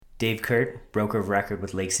Dave Kurt, broker of record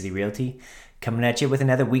with Lake City Realty, coming at you with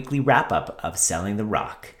another weekly wrap-up of Selling the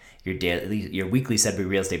Rock, your weekly Sudbury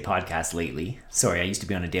real estate podcast lately. Sorry, I used to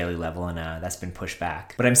be on a daily level and that's been pushed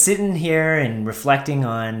back. But I'm sitting here and reflecting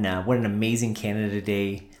on what an amazing Canada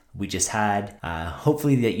Day we just had.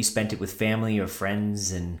 Hopefully that you spent it with family or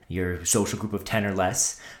friends and your social group of 10 or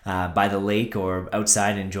less by the lake or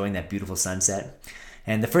outside enjoying that beautiful sunset.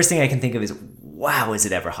 And the first thing I can think of is, wow, is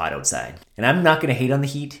it ever hot outside? And I'm not going to hate on the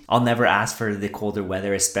heat. I'll never ask for the colder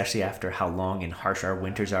weather, especially after how long and harsh our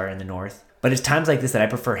winters are in the north. But it's times like this that I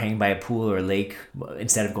prefer hanging by a pool or a lake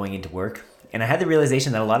instead of going into work. And I had the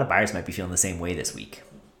realization that a lot of buyers might be feeling the same way this week.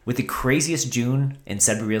 With the craziest June in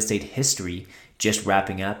Sudbury real estate history just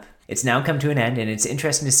wrapping up, it's now come to an end, and it's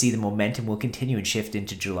interesting to see the momentum will continue and shift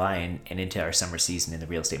into July and into our summer season in the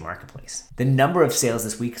real estate marketplace. The number of sales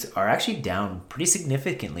this week are actually down pretty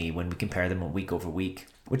significantly when we compare them week over week,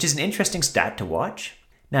 which is an interesting stat to watch.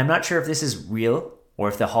 Now, I'm not sure if this is real or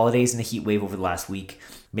if the holidays and the heat wave over the last week,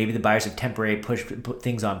 maybe the buyers have temporarily put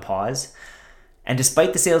things on pause. And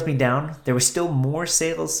despite the sales being down, there were still more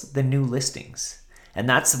sales than new listings. And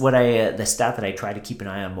that's what the stat that I try to keep an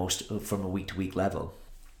eye on most from a week-to-week level.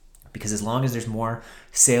 Because as long as there's more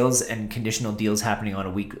sales and conditional deals happening on a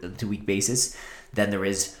week-to-week basis than there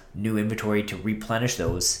is new inventory to replenish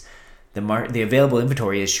those, the available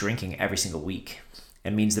inventory is shrinking every single week.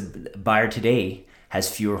 It means the buyer today has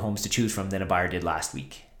fewer homes to choose from than a buyer did last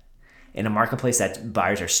week. In a marketplace that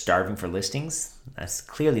buyers are starving for listings, that's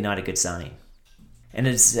clearly not a good sign. And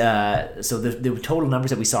it's so the total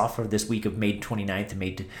numbers that we saw for this week of May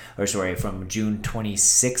 29th from June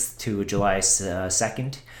 26th to July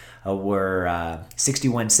 2nd were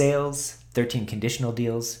 61 sales, 13 conditional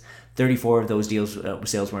deals. 34 of those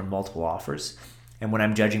sales were in multiple offers. And when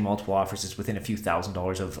I'm judging multiple offers, it's within a few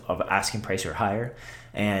 $1,000s of asking price or higher,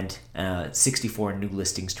 and 64 new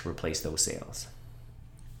listings to replace those sales.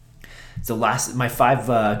 So my five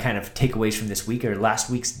kind of takeaways from this week are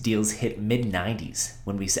last week's deals hit mid-90s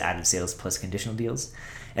when we added sales plus conditional deals.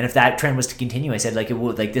 And if that trend was to continue, I said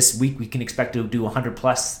this week we can expect to do 100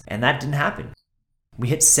 plus, and that didn't happen. We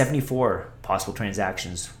hit 74 possible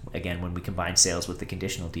transactions, again, when we combine sales with the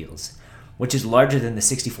conditional deals, which is larger than the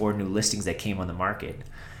 64 new listings that came on the market.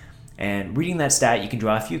 And reading that stat, you can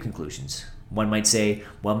draw a few conclusions. One might say,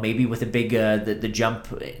 well, maybe with a big the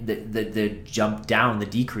jump down, the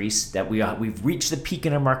decrease, that we've reached the peak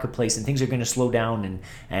in our marketplace and things are going to slow down,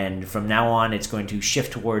 and from now on it's going to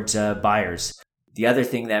shift towards buyers. The other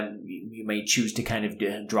thing that you may choose to kind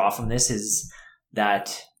of draw from this is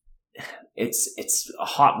that it's a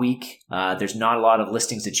hot week. There's not a lot of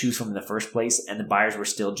listings to choose from in the first place, and the buyers were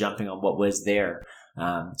still jumping on what was there.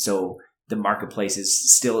 So the marketplace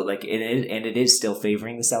is still it is still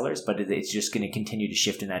favoring the sellers, but it's just going to continue to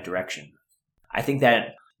shift in that direction. I think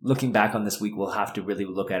that looking back on this week, we'll have to really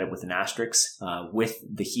look at it with an asterisk, with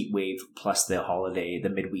the heat wave plus the holiday, the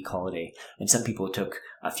midweek holiday. And some people took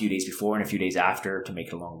a few days before and a few days after to make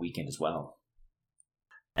it a long weekend as well.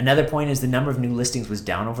 Another point is the number of new listings was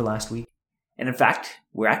down over last week. And in fact,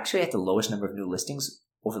 we're actually at the lowest number of new listings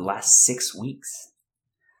over the last 6 weeks.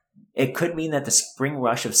 It could mean that the spring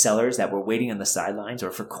rush of sellers that were waiting on the sidelines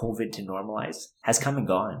or for COVID to normalize has come and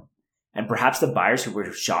gone. And perhaps the buyers who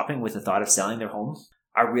were shopping with the thought of selling their home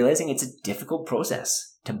are realizing it's a difficult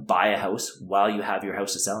process to buy a house while you have your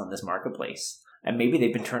house to sell in this marketplace. And maybe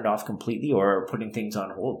they've been turned off completely or are putting things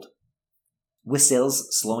on hold. With sales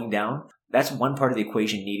slowing down, that's one part of the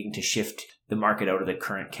equation needing to shift the market out of the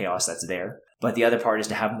current chaos that's there. But the other part is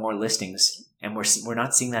to have more listings, and we're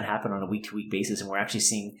not seeing that happen on a week-to-week basis, and we're actually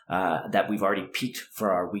seeing that we've already peaked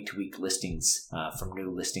for our week-to-week listings from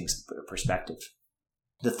new listings perspective.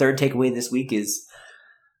 The third takeaway this week is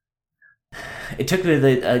it took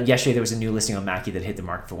yesterday there was a new listing on Mackie that hit the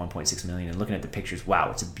market for $1.6 million, and looking at the pictures,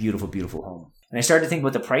 wow, it's a beautiful, beautiful home. And I started to think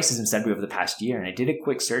about the prices in Sudbury over the past year, and I did a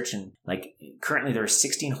quick search, and currently there are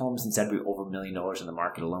 16 homes in Sudbury over $1 million in the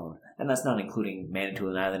market alone. And that's not including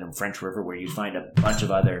Manitoulin Island and French River, where you find a bunch of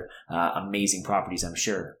other amazing properties, I'm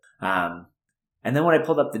sure. And then when I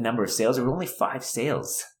pulled up the number of sales, there were only 5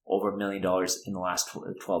 sales over $1 million in the last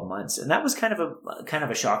 12 months. And that was kind of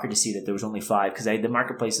a shocker to see that there was only 5, because the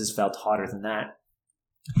marketplaces felt hotter than that.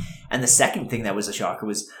 And the second thing that was a shocker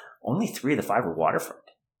was only 3 of the 5 were waterfront.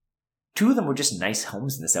 2 of them were just nice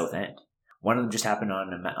homes in the South End. One of them just happened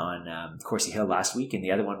on Corsie Hill last week, and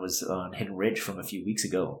the other one was on Hidden Ridge from a few weeks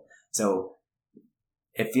ago. So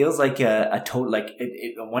it feels like a total,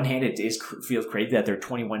 on one hand, feels crazy that there are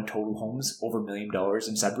 21 total homes over $1 million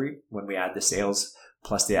in Sudbury when we add the sales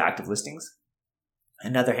plus the active listings.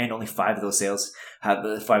 On the other hand, only 5 of those sales have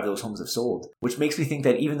 5 of those homes have sold, which makes me think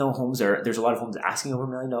that even though there's a lot of homes asking over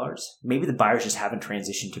 $1 million, maybe the buyers just haven't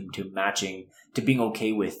transitioned to being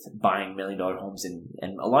okay with buying $1 million homes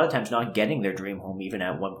and a lot of times not getting their dream home even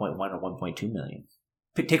at 1.1 or 1.2 million.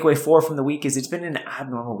 Takeaway 4 from the week is it's been an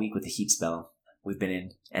abnormal week with the heat spell we've been in.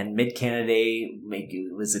 And Mid-Canada Day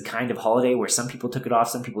was a kind of holiday where some people took it off,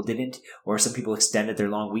 some people didn't, or some people extended their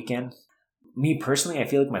long weekend. Me personally, I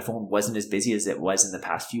feel like my phone wasn't as busy as it was in the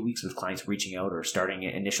past few weeks with clients reaching out or starting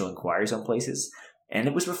initial inquiries on places. And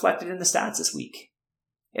it was reflected in the stats this week.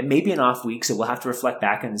 It may be an off week, so we'll have to reflect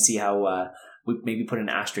back and see how we maybe put an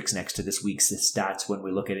asterisk next to this week's stats when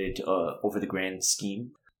we look at it over the grand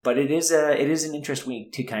scheme. But it is an interesting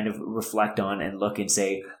week to kind of reflect on and look and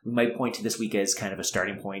say, we might point to this week as kind of a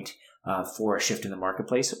starting point for a shift in the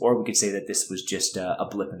marketplace, or we could say that this was just a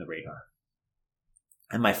blip in the radar.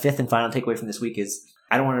 And my 5th and final takeaway from this week is,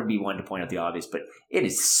 I don't want to be one to point out the obvious, but it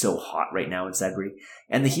is so hot right now in Sudbury.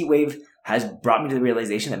 And the heat wave has brought me to the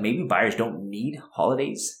realization that maybe buyers don't need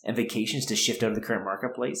holidays and vacations to shift out of the current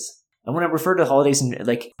marketplace. And when I refer to holidays, and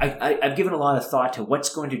I've given a lot of thought to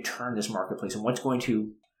what's going to turn this marketplace and what's going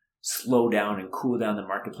to slow down and cool down the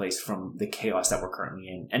marketplace from the chaos that we're currently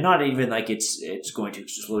in. And not even like it's going to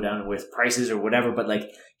slow down with prices or whatever, but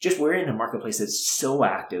like just we're in a marketplace that's so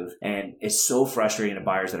active and it's so frustrating to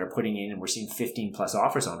buyers that are putting in, and we're seeing 15 plus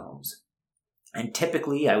offers on homes. And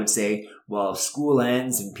typically I would say, well, school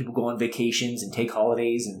ends and people go on vacations and take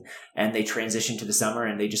holidays and they transition to the summer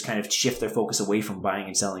and they just kind of shift their focus away from buying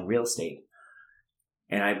and selling real estate.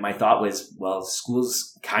 And my thought was, well,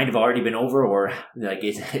 school's kind of already been over, or like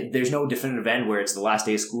there's no definitive end where it's the last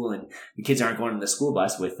day of school and the kids aren't going on the school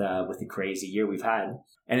bus with the crazy year we've had.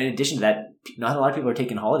 And in addition to that, not a lot of people are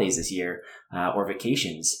taking holidays this year or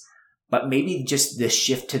vacations. But maybe just the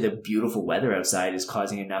shift to the beautiful weather outside is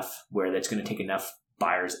causing enough where that's going to take enough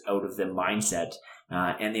buyers out of the mindset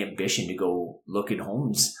and the ambition to go look at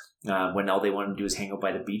homes when all they want to do is hang out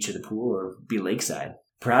by the beach or the pool or be lakeside.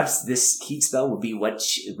 Perhaps this heat spell will be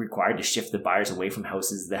what's required to shift the buyers away from the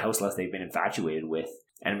house lots they've been infatuated with,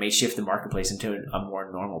 and it may shift the marketplace into a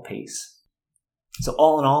more normal pace. So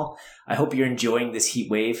all in all, I hope you're enjoying this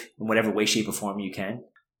heat wave in whatever way, shape, or form you can.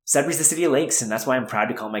 Sudbury's the city of lakes, and that's why I'm proud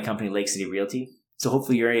to call my company Lake City Realty. So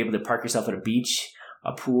hopefully you're able to park yourself at a beach,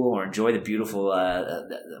 a pool, or enjoy the beautiful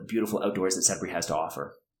outdoors that Sudbury has to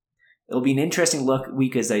offer. It'll be an interesting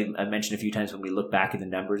week, as I mentioned a few times, when we look back at the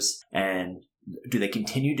numbers and do they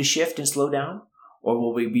continue to shift and slow down, or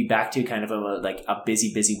will we be back to kind of a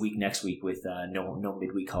busy week next week with no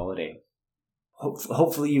midweek holiday?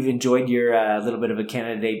 Hopefully you've enjoyed your little bit of a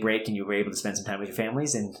Canada Day break and you were able to spend some time with your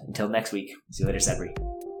families. And until next week, see you later, Sudbury.